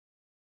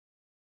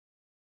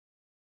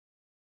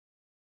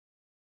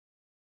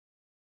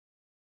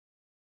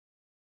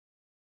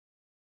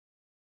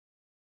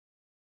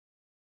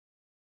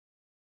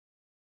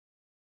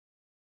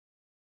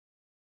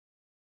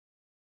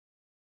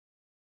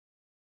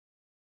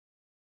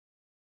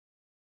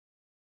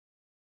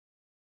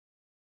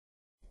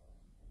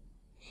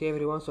Hey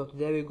everyone, so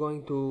today we're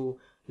going to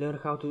learn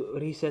how to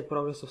reset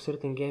progress of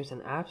certain games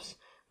and apps.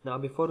 Now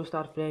before you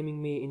start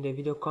flaming me in the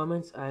video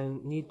comments, I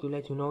need to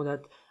let you know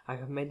that I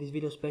have made this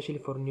video especially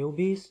for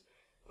newbies,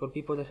 for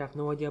people that have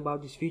no idea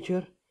about this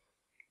feature.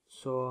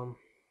 So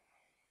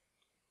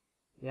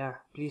yeah,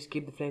 please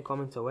keep the flame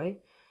comments away.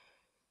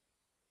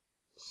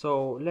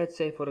 So let's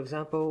say for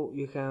example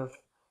you have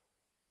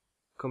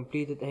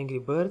completed Angry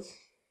Birds,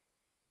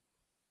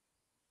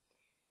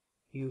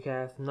 you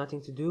have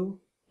nothing to do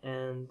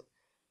and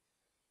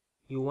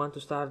you want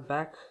to start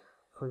back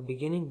from the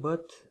beginning,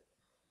 but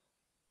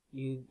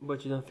you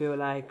don't feel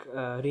like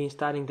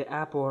reinstalling the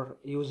app or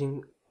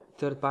using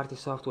third-party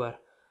software.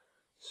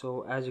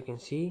 So as you can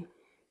see,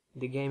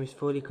 the game is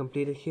fully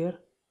completed here.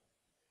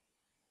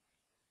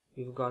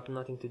 We've got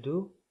nothing to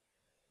do.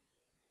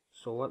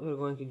 So what we're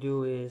going to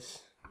do is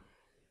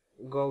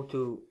go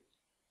to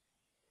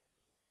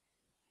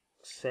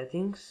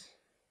settings,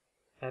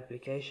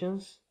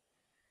 applications,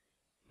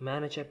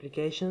 manage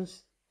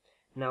applications.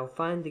 Now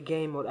find the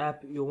game or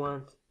app you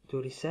want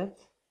to reset.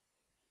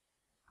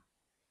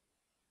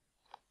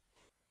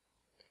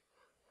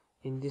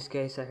 In this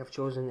case I have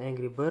chosen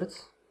Angry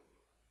Birds,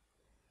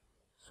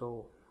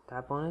 so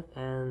tap on it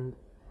and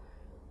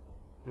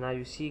now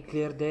you see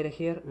clear data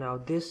here. Now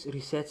this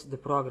resets the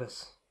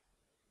progress.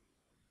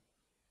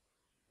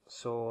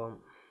 So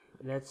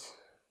let's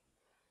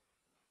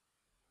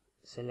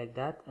select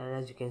that, and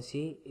as you can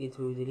see it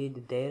will delete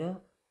the data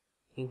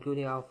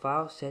including our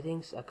files,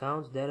 settings,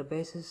 accounts,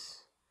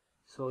 databases.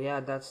 So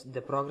yeah, that's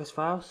the progress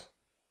files.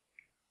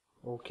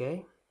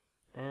 Okay,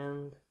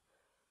 and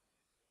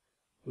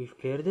we've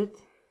cleared it.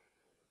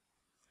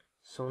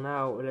 So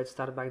now let's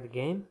start back the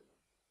game.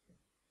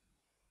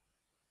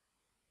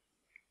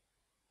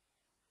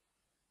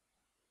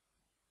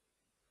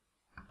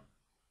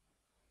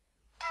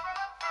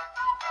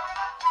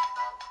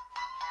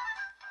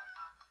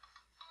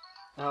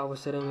 All of a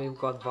sudden we've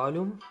got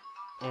volume,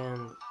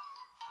 and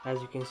as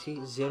you can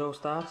see 0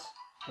 stars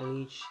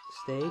on each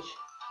stage.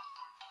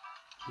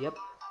 Yep,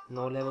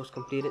 no levels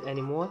completed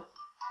anymore.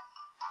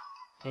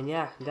 And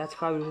yeah, that's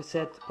how you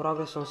reset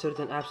progress on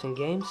certain apps and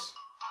games.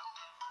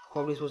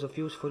 Hope this was of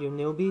use for you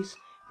newbies,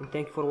 and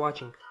thank you for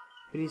watching.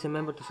 Please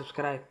remember to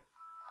subscribe.